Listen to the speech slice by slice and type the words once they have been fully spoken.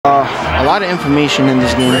A lot of information in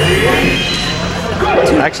this game.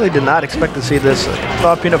 I actually did not expect to see this. I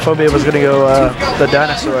thought Peanutphobia was going to go the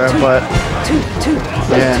dinosaur, but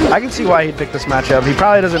yeah, I can see why he'd pick this matchup. He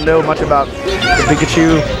probably doesn't know much about the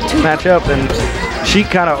Pikachu matchup, and Sheik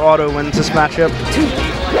kind of auto wins this matchup.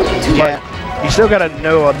 Yeah. But you still got to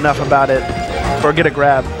know enough about it or get a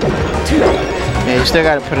grab. Yeah, you still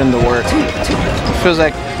got to put in the work. It feels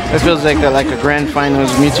like a grand finals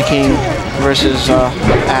Mewtwo versus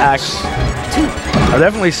Axe. I've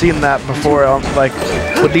definitely seen that before, like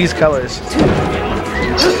with these colors.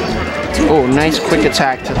 Oh, nice quick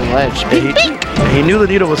attack to the ledge. He knew the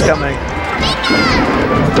needle was coming.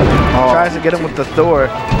 Oh. Tries to get him with the Thor.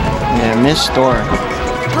 Yeah, missed Thor.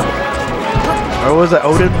 Or was it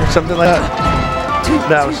Odin or something like that?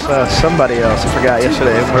 That was somebody else. I forgot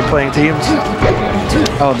yesterday. We were playing teams.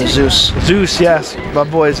 Oh, the Zeus. Zeus, yes. My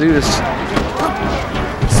boy Zeus.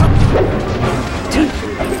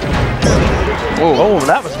 Oh,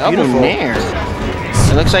 that was beautiful. Nair.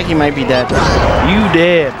 It looks like he might be dead. You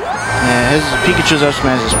dead. Yeah, his Pikachu's up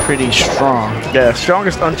smash is pretty strong. Yeah,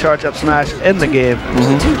 strongest uncharged up smash in the game.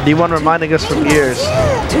 D1 reminding us from years.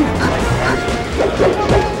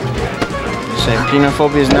 Say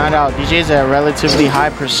Peanutphobia is not out. DJ's at a relatively high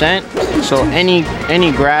percent, so any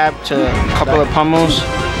grab to a couple of pummels,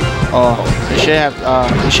 he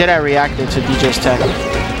should have reacted to DJ's tech.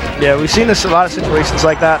 Yeah, we've seen this a lot of situations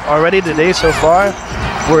like that already today so far,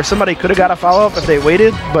 where somebody could have got a follow-up if they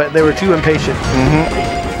waited, but they were too impatient.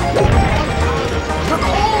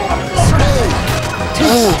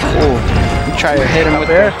 He tried to hit him with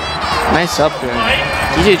there. Nice up there.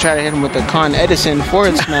 DJ tried to hit him with the Con Edison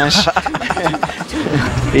forward smash.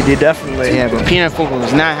 He did definitely. Yeah, but Peanutphobia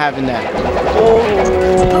was not having that.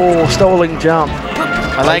 Oh, stolen jump.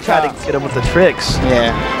 I like how to get him with the tricks.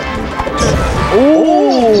 Yeah.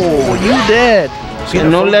 Oh, you dead.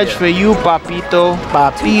 No ledge for you, Papito.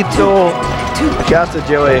 Papito. Shouts to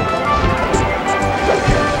Joey.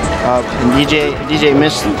 And DJ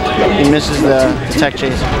missed. He misses the tech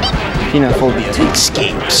chase. Peanutphobia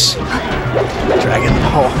escapes. Dragon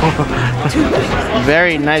Ball.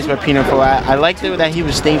 Very nice by Peanutphobia. I liked it that he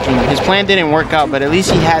was thinking. His plan didn't work out, but at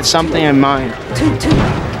least he had something in mind.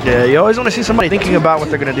 Yeah, you always want to see somebody thinking about what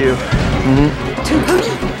they're gonna do.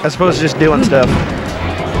 As opposed to just doing stuff.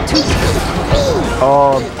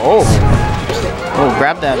 Oh,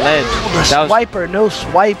 grab that ledge. That swiper, no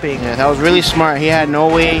swiping. Yeah, that was really smart. He had no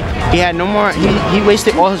way. He had no more. He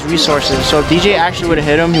wasted all his resources. So if DJ actually would have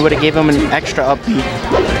hit him, he would have gave him an extra upbeat.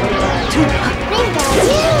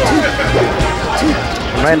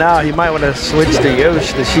 Right now, he might want to switch to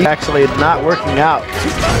Yoshi. The Sheik actually not working out.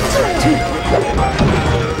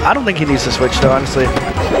 I don't think he needs to switch though, honestly.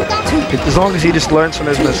 As long as he just learns from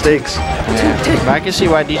his mistakes. Yeah. But I can see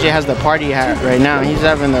why DJ has the party hat right now. He's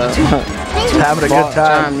having a good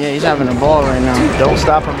time. Yeah, he's having a ball right now. Don't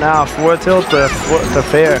stop him now. Forward tilt to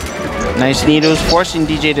fair. Nice needles, forcing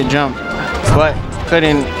DJ to jump, but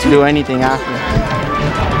couldn't do anything after.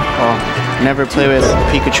 Oh, never play with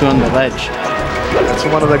Pikachu on the ledge. That's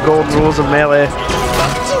one of the golden rules of Melee.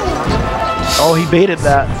 Oh, he baited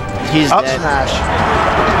that. He's up dead. Smash.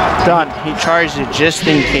 Done. He charged it just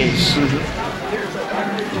in case.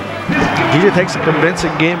 DJ takes a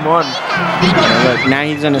convincing game one. Yeah, look, now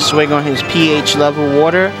he's gonna swig on his pH level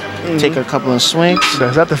water. Take a couple of swings. So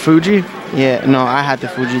is that the Fuji? Yeah, no, I had the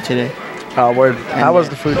Fuji today. Oh, word. How was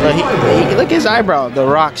the Fuji? Look at his eyebrow. The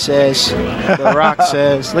Rock says. The Rock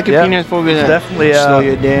says. Look at Peanutphobia. Definitely. Slow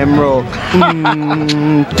your damn roll.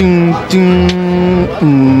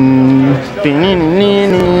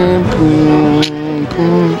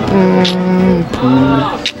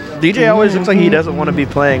 DJ always looks like he doesn't want to be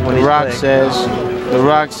playing when he's playing. The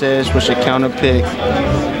Rock says we should counter pick.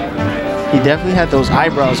 He definitely had those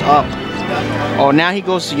eyebrows up. Oh, now he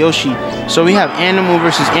goes to Yoshi. So we have animal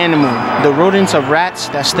versus animal. The rodents of rats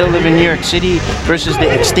that still live in New York City versus the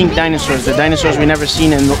extinct dinosaurs. The dinosaurs we never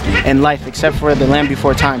seen in life except for the Land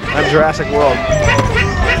Before Time. And Jurassic World.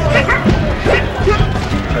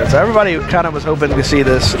 So everybody kind of was hoping to see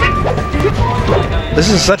this. This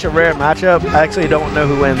is such a rare matchup. I actually don't know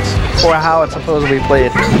who wins or how it's supposed to be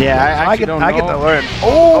played. Yeah, I get to learn.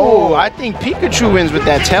 Oh, I think Pikachu wins with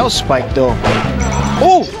that tail spike though.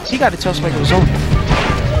 Oh, he got a tail spike of his own.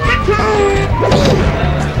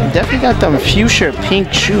 Definitely got them fuchsia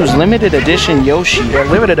pink shoes. Limited edition Yoshi. Yeah,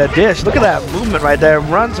 limited edition. Look at that movement right there.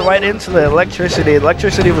 Runs right into the electricity.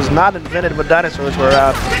 Electricity was not invented when dinosaurs were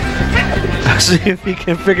around. See if he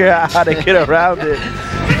can figure out how to get around it.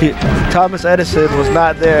 Thomas Edison was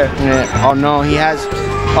not there. Yeah. Oh no, he has.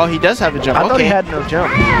 Oh, he does have a jump. I thought he had no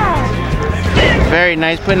jump. Very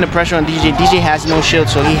nice, putting the pressure on DJ. DJ has no shield,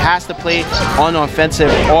 so he has to play on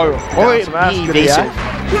offensive or be evasive.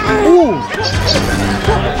 Ooh.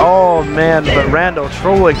 Oh man, but Randall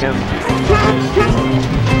trolling him.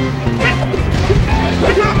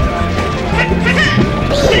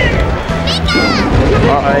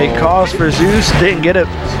 He calls for Zeus, didn't get it.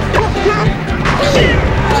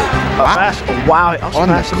 Wow, he also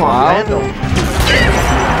smashed him on Randall.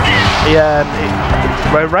 Yeah,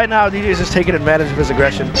 right now DJ's just taking advantage of his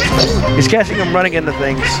aggression. He's catching him running into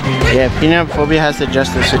things. Yeah, Peanutphobia has to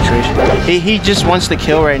adjust the situation. He just wants to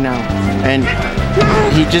kill right now, and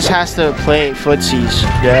he just has to play footsies.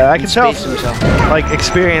 Yeah, I can tell. Like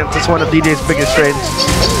experience, it's one of DJ's biggest strengths.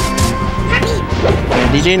 Yeah,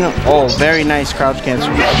 DJ, oh, very nice crouch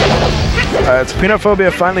cancel. So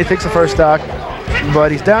Peanutphobia finally takes the first stock,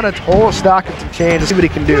 but he's down a whole stock and some change. Let's see what he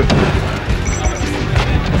can do.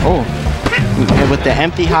 Oh, and with the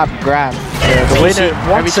empty hop grab. Yeah, the way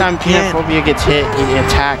every time Peanutphobia gets hit, he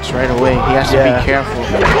attacks right away. He has to be careful.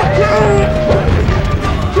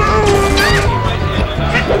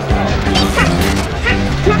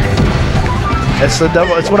 It's the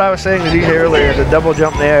double. It's what I was saying to DJ earlier. The double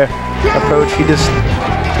jump there approach. He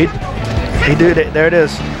did it. There it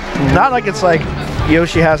is. Not like it's like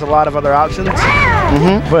Yoshi has a lot of other options,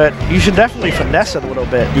 but you should definitely finesse it a little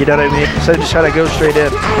bit. You know what I mean? Instead of just trying to go straight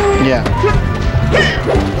in. Yeah.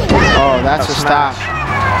 Oh, that's a stop.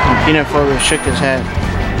 And Peanutphobia shook his head.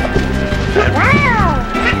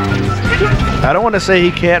 I don't want to say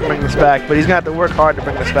he can't bring this back, but he's gonna have to work hard to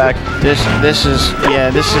bring this back. This is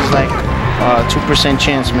like 2%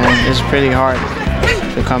 chance, man. It's pretty hard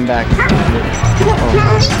to come back.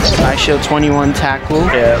 Oh. I shield 21 tackle.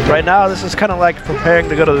 Yeah, right now this is kind of like preparing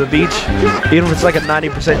to go to the beach, even if it's like a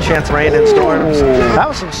 90% chance of rain and storms. That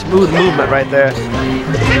was some smooth movement right there.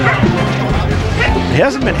 He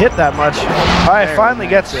hasn't been hit that much. All right, finally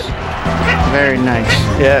gets it. Very nice.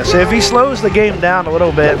 Yeah, so if he slows the game down a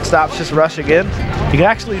little bit and stops just rushing in, he can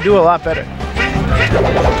actually do a lot better.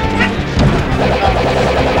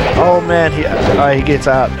 Oh man, he gets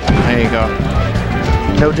out. There you go.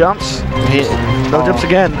 No jumps. No jumps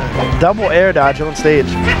again. Double air dodge on stage.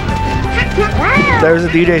 There's a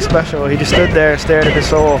DJ special. He just stood there, stared at his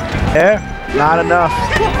soul. Air? Not enough.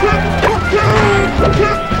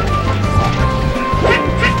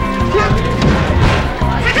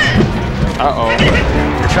 Uh-oh.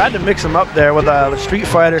 They tried to mix him up there with the Street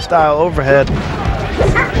Fighter style overhead.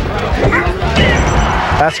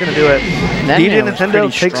 That's gonna do it. DJ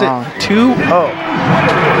Nintendo takes it 2-0.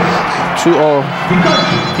 2-0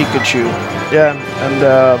 Pikachu. Yeah, and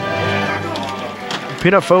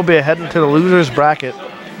Peanutphobia heading to the loser's bracket.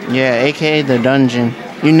 Yeah, aka the dungeon.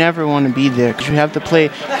 You never want to be there because you have to play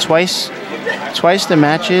twice the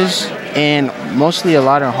matches, and mostly a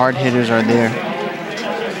lot of hard hitters are there.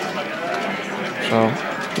 So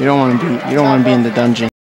you don't want to be in the dungeon.